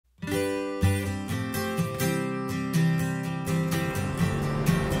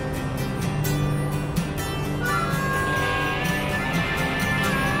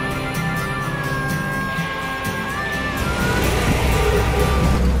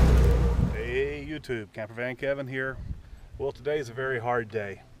YouTube. Campervan Kevin here. Well, today is a very hard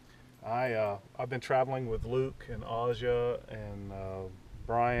day. I've been traveling with Luke and Aja and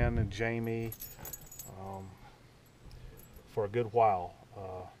Brian and Jamie for a good while.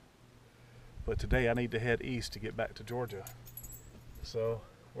 But today I need to head east to get back to Georgia. So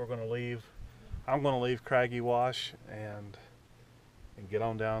I'm going to leave Craggy Wash and get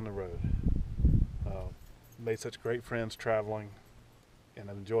on down the road. Made such great friends traveling, and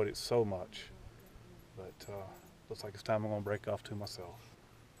I've enjoyed it so much. But looks like it's time I'm going to break off to myself.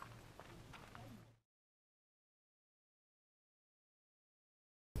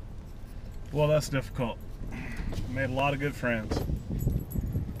 Well, that's difficult. Made a lot of good friends.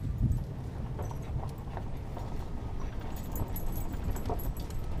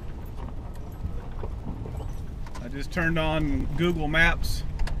 I just turned on Google Maps.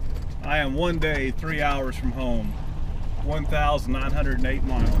 I am 1 day, 3 hours from home. 1,908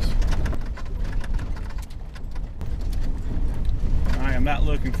 miles. I am not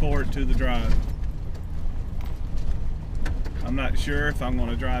looking forward to the drive. I'm not sure if I'm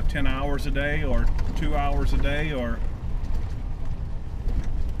going to drive 10 hours a day or 2 hours a day or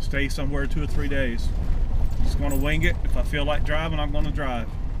stay somewhere 2 or 3 days. Just going to wing it. If I feel like driving, I'm going to drive.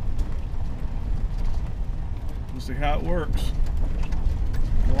 We'll see how it works.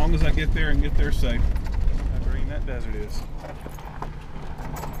 As long as I get there and get there safe. How green that desert is.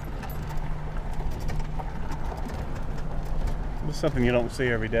 It's something you don't see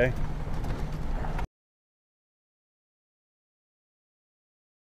every day.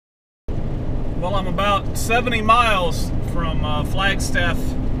 Well, I'm about 70 miles from Flagstaff,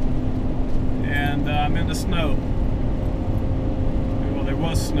 and I'm in the snow. Well, there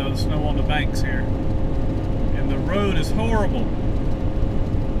was snow on the banks here. And the road is horrible.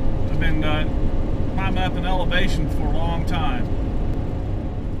 I've been climbing up in elevation for a long time.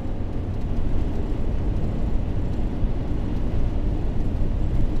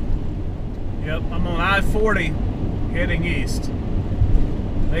 Yep, I'm on I-40 heading east.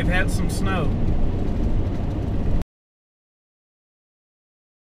 They've had some snow.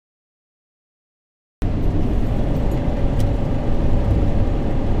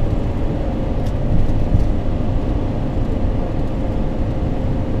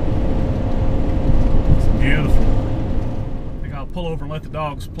 Pull over and let the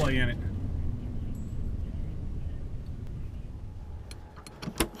dogs play in it.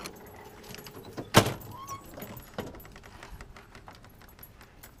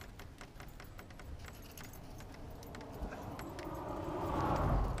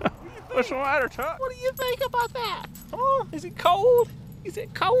 What's the matter, Chuck? What do you think about that? Oh, is it cold? Is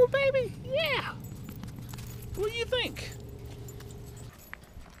it cold, baby? Yeah. What do you think?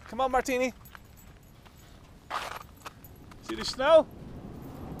 Come on, Martini. See the snow?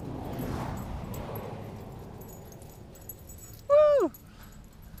 Woo!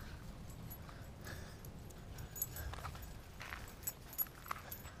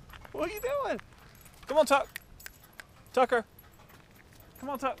 What are you doing? Come on, Tuck. Tucker. Come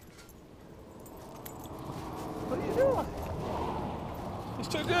on, Tuck. What are you doing? It's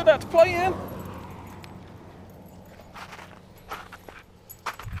too good not to play in.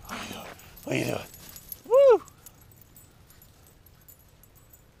 What are you doing? Woo!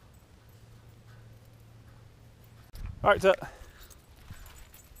 All right, Tuck.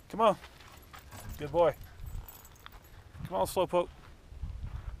 Come on. Good boy. Come on, Slowpoke.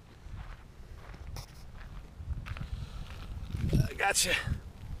 I got you.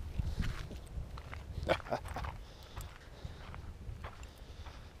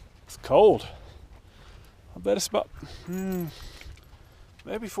 It's cold. I bet it's about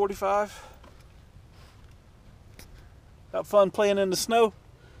maybe 45. That fun playing in the snow?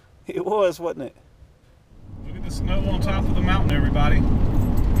 It was, wasn't it? Look at the snow on top of the mountain, everybody.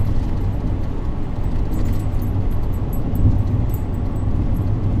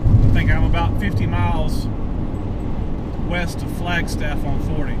 I think I'm about 50 miles west of Flagstaff on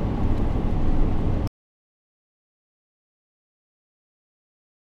 40.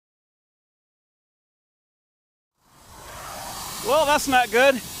 Well, that's not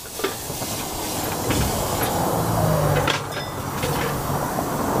good.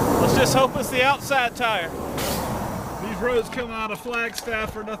 Let's just hope it's the outside tire. These roads coming out of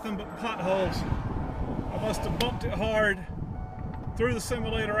Flagstaff are nothing but potholes. I must have bumped it hard, threw the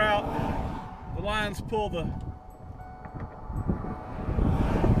simulator out. The lines pull the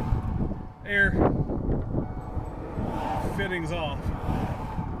air fittings off.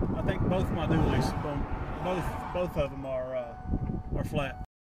 I think both my dualies, both of them are flat.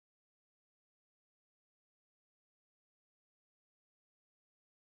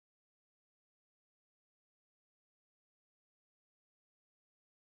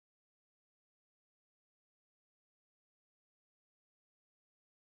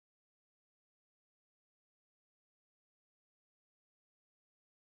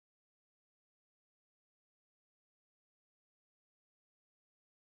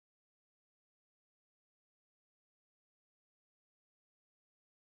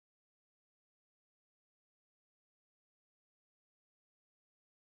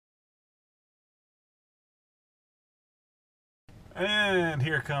 And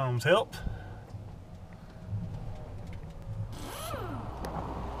here comes help.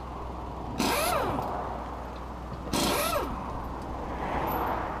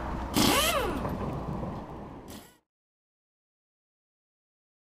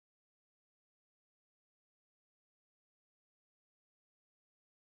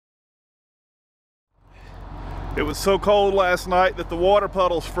 It was so cold last night that the water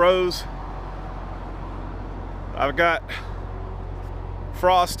puddles froze. I've got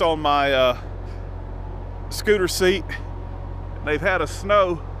frost on my scooter seat. They've had a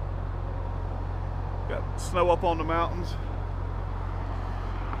snow. Got snow up on the mountains.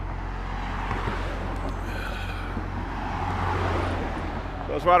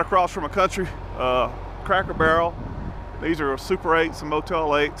 So I was right across from a country Cracker Barrel. These are Super 8s and Motel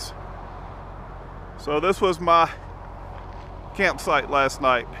 8s. So this was my campsite last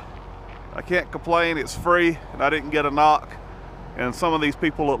night. I can't complain, it's free, and I didn't get a knock. And some of these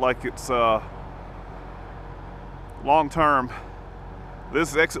people look like it's long term.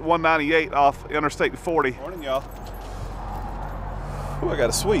 This is exit 198 off Interstate 40. Morning, y'all. Oh, I got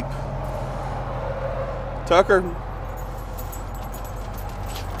a sweep. Tucker.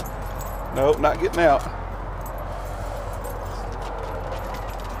 Nope, not getting out.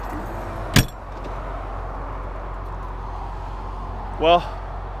 Well,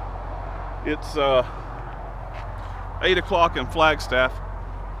 it's 8 o'clock in Flagstaff,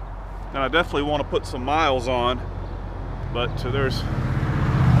 and I definitely want to put some miles on, but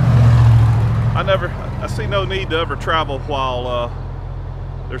I see no need to ever travel while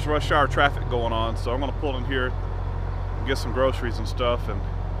there's rush hour traffic going on, so I'm going to pull in here and get some groceries and stuff and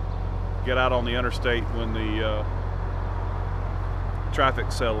get out on the interstate when the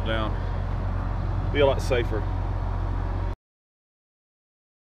traffic settled down. Be a lot safer.